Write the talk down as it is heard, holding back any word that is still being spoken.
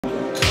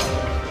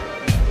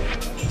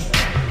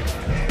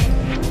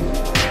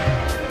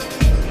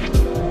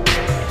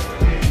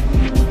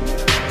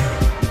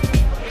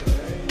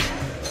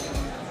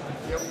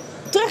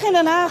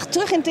in Den Haag,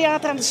 terug in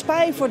Theater aan de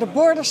Spij voor de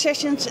Border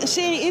Sessions. Een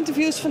serie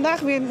interviews, vandaag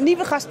weer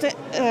nieuwe gasten.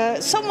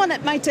 Someone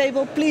at my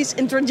table, please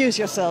introduce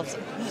yourself.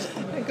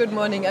 Good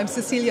morning, I'm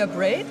Cecilia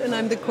Braedt and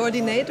I'm the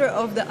coordinator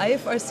of the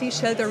IFRC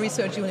Shelter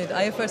Research Unit,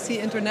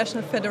 IFRC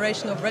International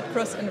Federation of Red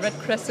Cross and Red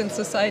Crescent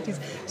Societies,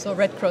 so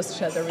Red Cross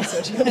Shelter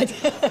Research Unit.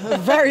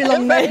 Very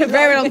long name,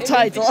 very long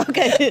title,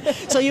 okay,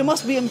 so you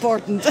must be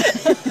important.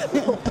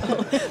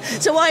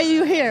 So why are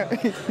you here?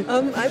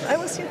 I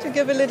was here to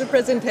give a little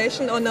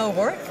presentation on our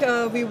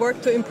work. We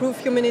work to improve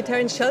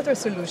humanitarian shelter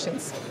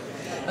solutions.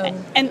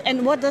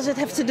 And what does it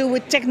have to do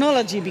with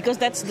technology? Because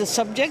that's the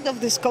subject of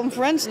this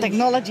conference,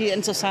 technology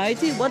and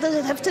society. What does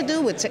it have to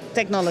do with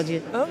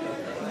technology?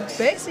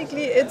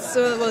 Basically, it's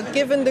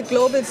given the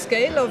global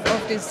scale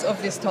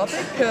of this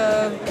topic.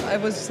 I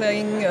was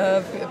saying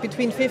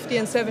between 50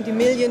 and 70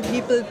 million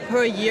people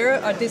per year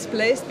are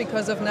displaced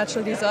because of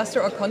natural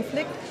disaster or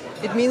conflict.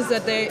 It means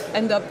that they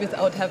end up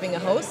without having a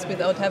house,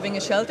 without having a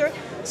shelter.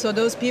 So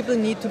those people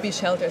need to be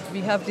sheltered.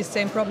 We have the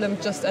same problem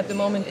just at the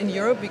moment in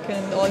Europe. We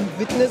can all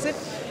witness it.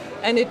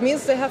 And it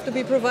means they have to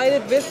be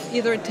provided with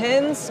either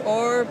tents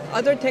or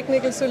other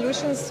technical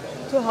solutions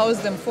to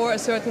house them for a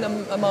certain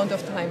amount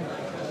of time.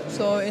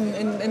 So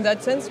in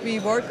that sense, we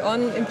work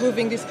on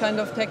improving this kind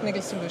of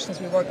technical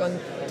solutions. We work on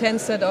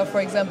tents that are,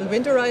 for example,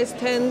 winterized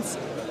tents.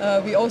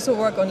 We also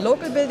work on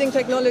local building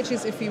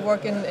technologies. If we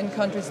work in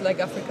countries like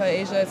Africa,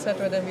 Asia,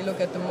 etc., then we look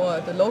at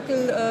the local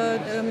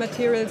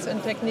materials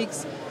and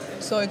techniques.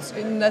 So it's,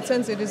 in that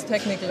sense, it is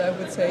technical, I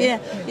would say.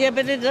 Yeah,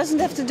 but it doesn't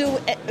have to do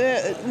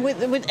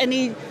with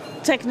any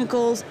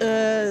technical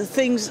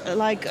things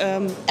like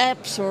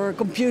apps or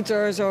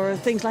computers or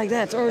things like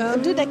that, or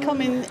do they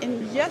come in?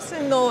 Yes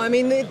and no. I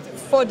mean,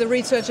 for the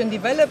research and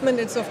development,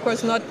 it's of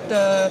course not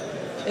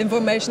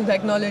information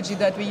technology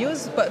that we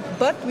use,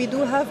 but we do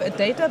have a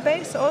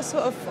database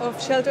also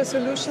of shelter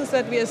solutions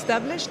that we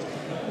established,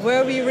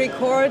 where we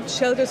record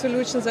shelter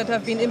solutions that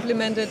have been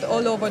implemented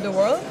all over the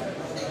world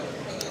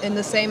in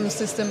the same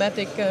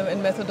systematic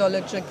and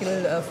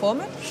methodological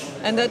format,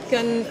 and that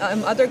can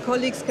other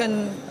colleagues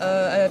can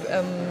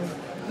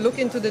look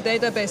into the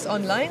database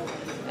online,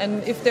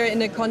 and if they're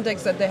in a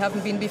context that they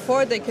haven't been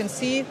before, they can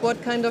see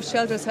what kind of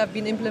shelters have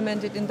been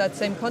implemented in that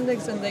same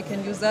context, and they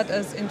can use that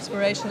as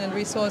inspiration and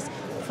resource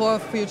for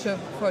future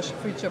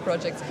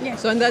projects. Yeah.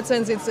 So in that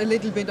sense, it's a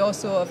little bit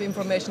also of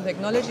information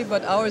technology,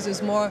 but ours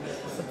is more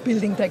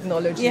building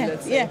technology,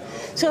 let's say. Yeah.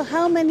 So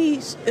how many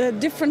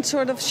different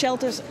sort of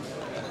shelters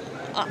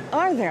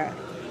are there?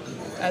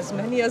 As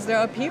many as there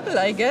are people,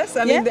 I guess.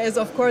 I mean,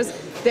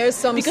 there's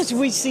some... Because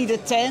we see the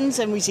tents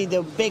and we see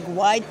the big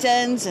white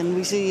tents and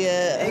we see...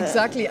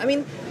 Exactly. I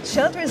mean,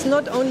 shelter is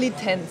not only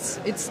tents.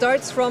 It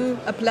starts from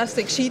a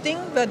plastic sheeting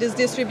that is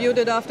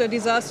distributed after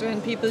disaster,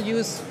 and people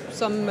use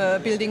some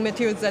building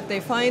materials that they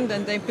find,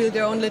 and they build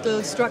their own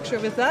little structure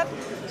with that.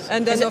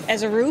 And then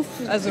as a roof?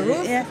 As a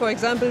roof. Yeah. For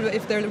example,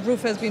 if their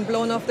roof has been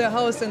blown off their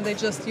house and they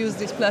just use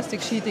this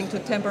plastic sheeting to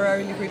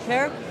temporarily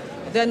repair.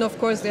 Then, of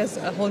course, there's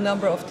a whole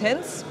number of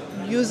tents.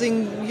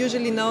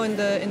 Usually now in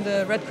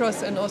the Red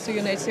Cross and also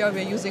UNHCR,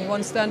 we're using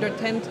one standard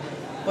tent,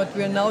 but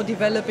we're now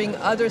developing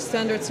other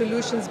standard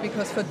solutions,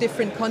 because for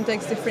different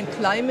contexts, different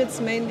climates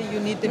mainly, you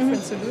need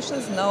different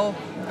solutions. Now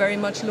very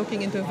much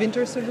looking into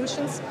winter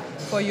solutions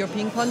for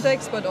European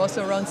context, but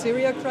also around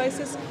Syria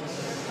crisis.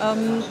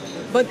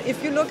 But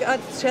if you look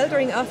at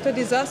sheltering after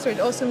disaster, it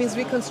also means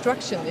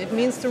reconstruction. It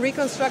means to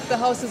reconstruct the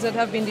houses that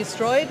have been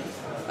destroyed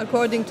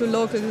according to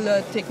local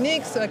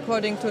techniques,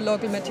 according to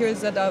local materials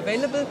that are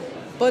available,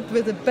 but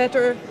with a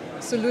better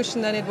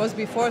solution than it was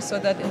before, so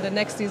that in the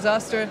next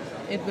disaster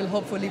it will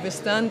hopefully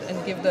withstand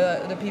and give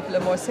the people a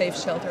more safe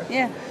shelter.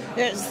 Yeah,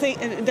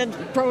 that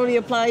probably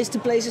applies to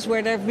places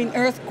where there have been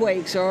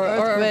earthquakes or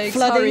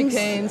flooding.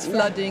 Hurricanes,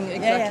 flooding,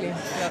 exactly.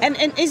 Yeah.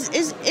 And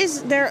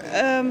is there...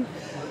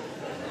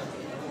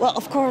 well,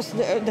 of course,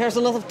 there's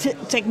a lot of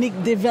technique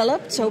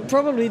developed, so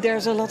probably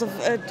there's a lot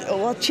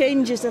of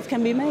changes that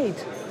can be made.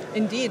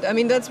 Indeed. I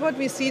mean, that's what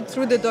we see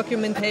through the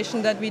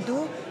documentation that we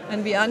do,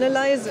 and we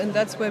analyze, and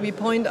that's where we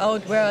point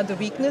out where are the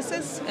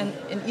weaknesses, and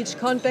in each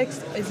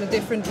context is a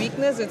different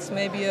weakness. It's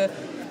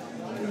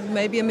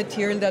maybe a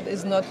material that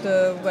is not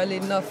well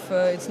enough,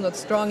 it's not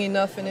strong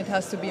enough and it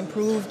has to be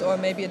improved, or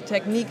maybe a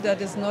technique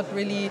that is not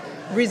really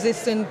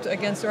resistant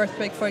against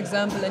earthquake, for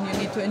example, and you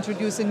need to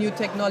introduce a new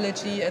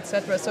technology,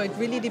 etc. So it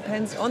really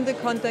depends on the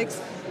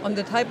context, on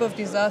the type of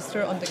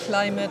disaster, on the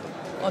climate,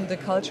 on the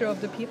culture of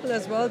the people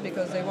as well,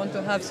 because they want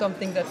to have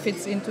something that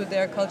fits into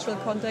their cultural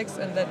context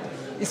and that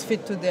is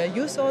fit to their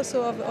use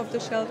also of the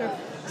shelter.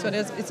 So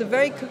it's a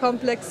very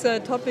complex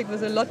topic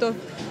with a lot of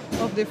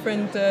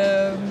different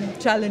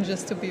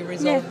challenges to be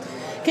resolved.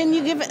 Yeah. Can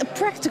you give a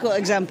practical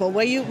example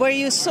where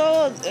you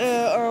saw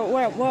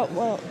where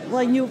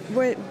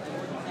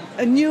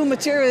a new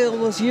material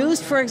was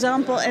used, for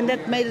example, and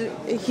that made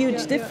a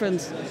huge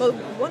difference? Well,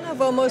 one of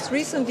our most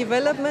recent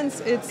developments,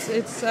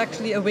 it's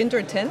actually a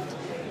winter tent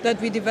that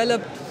we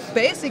developed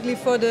basically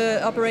for the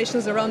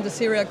operations around the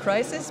Syria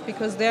crisis,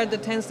 because they're the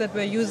tents that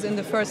were used in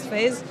the first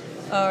phase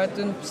are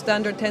the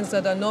standard tents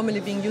that are normally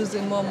being used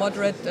in more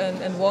moderate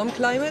and warm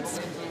climates.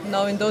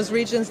 Now in those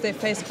regions they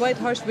face quite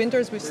harsh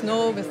winters with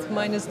snow, with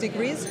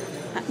 -degrees.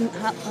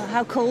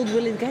 How cold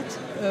will it get?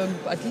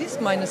 At least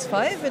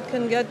 -5 it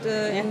can get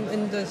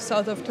in the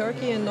south of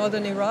Turkey, in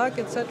northern Iraq,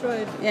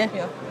 etc.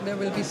 There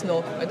will be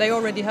snow. They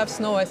already have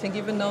snow, I think,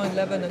 even now in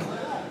Lebanon.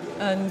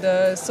 And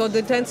so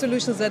the tent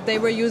solutions that they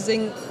were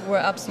using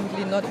were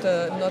absolutely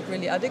not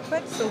really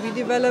adequate. So we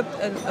developed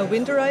a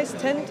winterized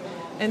tent,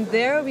 and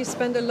there we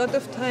spent a lot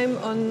of time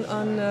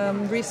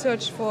on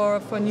research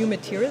for new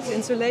materials,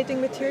 insulating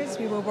materials.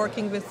 We were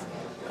working with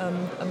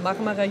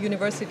Marmara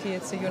University.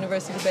 It's a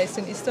university based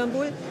in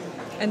Istanbul,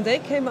 and they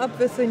came up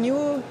with a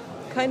new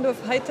kind of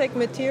high-tech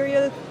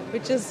material,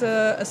 which is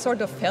a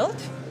sort of felt,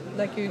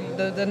 like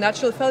the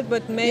natural felt,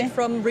 but made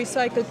from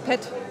recycled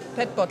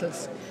PET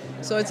bottles.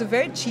 So it's a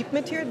very cheap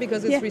material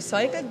because it's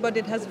recycled, but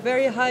it has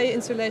very high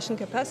insulation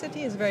capacity,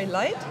 it's very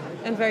light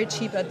and very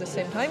cheap at the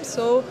same time.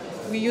 So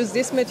we use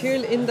this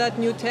material in that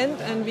new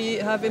tent, and we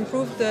have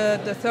improved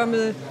the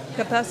thermal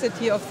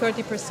capacity of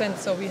 30%.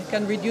 So we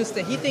can reduce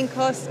the heating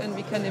costs, and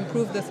we can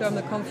improve the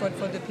thermal comfort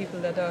for the people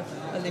that are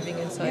living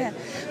inside. Yeah.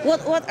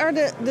 What are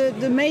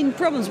the main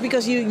problems?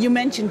 Because you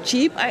mentioned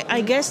cheap.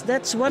 I guess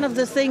that's one of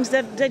the things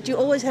that you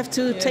always have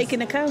to take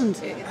in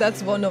account.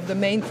 That's one of the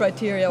main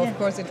criteria. Of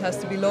course, it has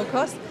to be low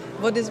cost.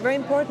 What is very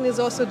important is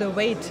also the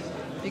weight,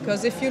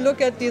 because if you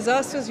look at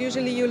disasters,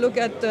 usually you look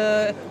at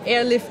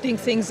airlifting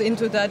things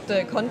into that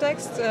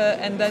context,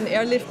 and then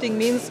airlifting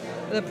means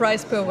the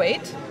price per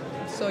weight.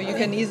 So you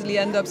can easily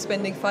end up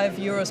spending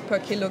 €5 per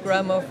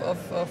kilogram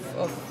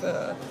of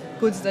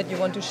goods that you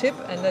want to ship,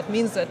 and that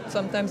means that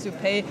sometimes you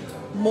pay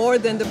more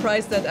than the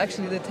price that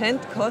actually the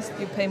tent cost.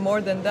 You pay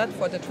more than that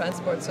for the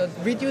transport. So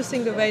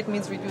reducing the weight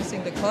means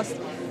reducing the cost.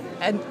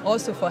 And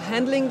also for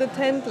handling the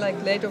tent, like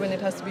later when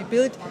it has to be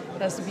built,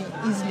 it has to be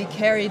easily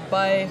carried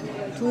by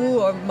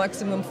 2 or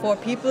maximum 4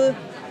 people.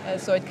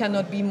 So it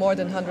cannot be more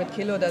than 100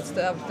 kilo, that's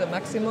the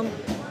maximum.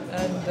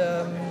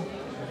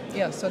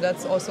 And so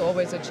that's also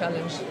always a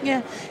challenge.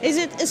 Yeah. Is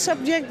it a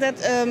subject that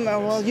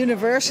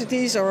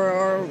universities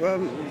or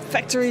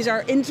factories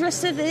are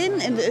interested in?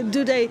 And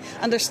do they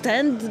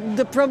understand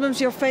the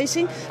problems you're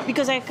facing?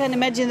 Because I can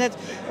imagine that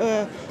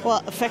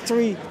a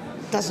factory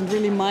doesn't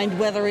really mind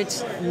whether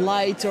it's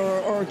light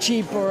or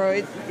cheap, or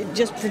it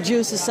just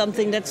produces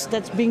something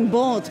that's being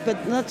bought, but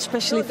not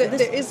especially for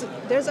this.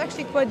 There's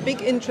actually quite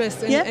big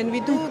interest, and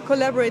we do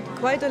collaborate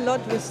quite a lot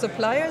with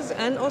suppliers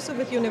and also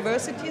with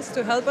universities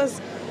to help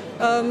us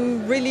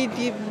really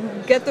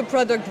get the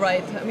product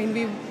right. I mean,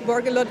 we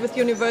work a lot with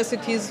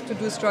universities to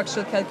do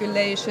structural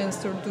calculations,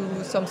 to do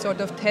some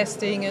sort of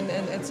testing, and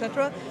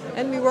etc.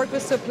 And we work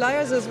with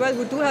suppliers as well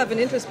who do have an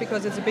interest,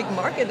 because it's a big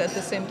market at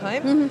the same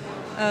time. Mm-hmm.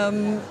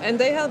 And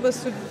they help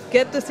us to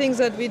get the things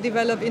that we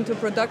develop into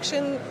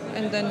production,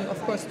 and then of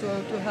course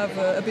to have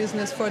a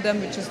business for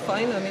them, which is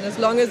fine. I mean, as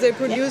long as they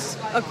produce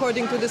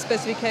according to the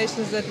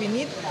specifications that we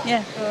need,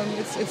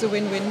 it's a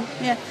win-win.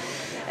 Yeah.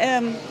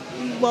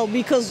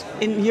 Because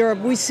in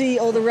Europe we see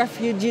all the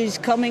refugees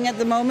coming at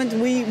the moment.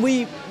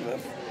 We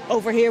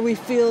over here we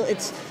feel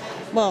it's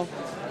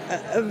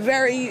a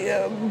very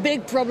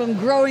big problem,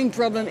 growing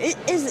problem.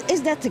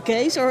 Is that the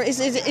case, or is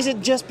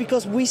it just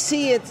because we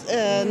see it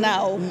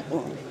now?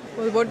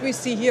 Well, what we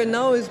see here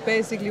now is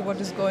basically what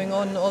is going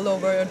on all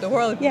over the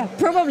world. Yeah,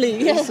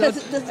 probably. Yeah. So,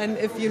 and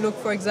if you look,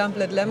 for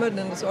example, at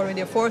Lebanon, it's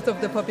already 1/4 of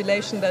the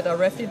population that are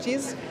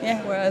refugees,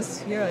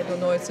 whereas here, I don't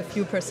know, it's a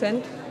few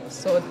percent.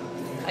 So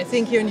I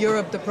think here in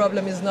Europe the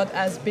problem is not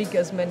as big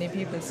as many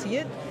people see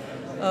it.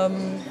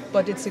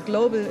 But it's a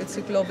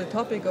global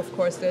topic, of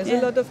course. There's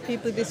a lot of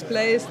people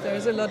displaced,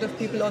 there's a lot of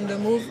people on the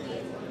move,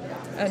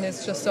 and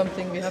it's just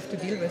something we have to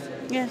deal with.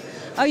 Yeah.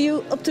 Are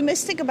you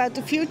optimistic about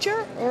the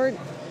future, or?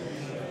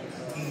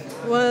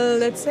 Well,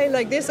 let's say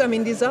like this. I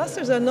mean,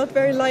 disasters are not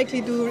very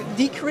likely to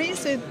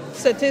decrease.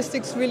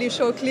 Statistics really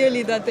show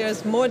clearly that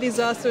there's more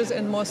disasters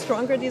and more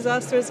stronger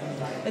disasters.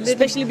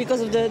 Especially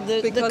because of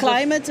the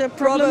climate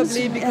problems?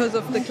 Probably because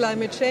of the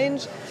climate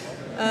change.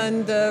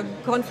 And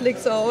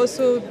conflicts are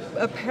also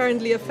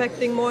apparently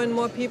affecting more and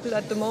more people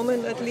at the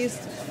moment, at least.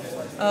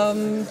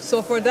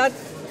 So for that,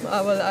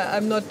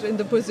 I'm not in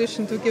the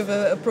position to give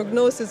a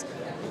prognosis.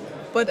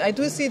 But I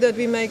do see that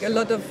we make a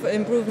lot of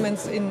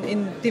improvements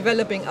in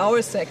developing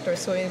our sector.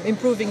 So in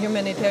improving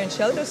humanitarian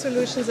shelter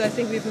solutions, I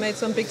think we've made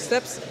some big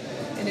steps.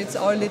 And it's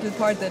our little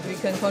part that we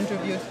can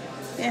contribute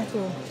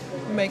to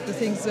make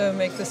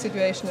the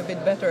situation a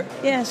bit better.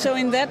 Yeah, so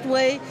in that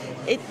way,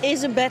 it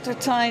is a better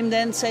time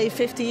than, say,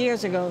 50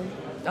 years ago.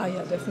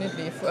 Yeah,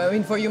 definitely.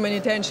 For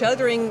humanitarian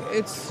sheltering,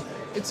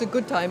 it's a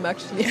good time,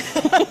 actually.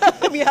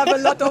 We have a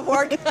lot of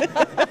work.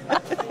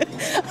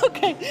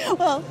 Okay,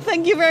 well,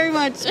 thank you very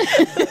much.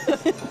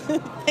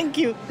 Thank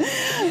you.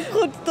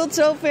 Goed, tot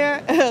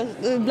zover.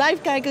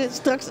 Blijf kijken,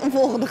 straks een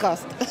volgende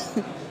gast.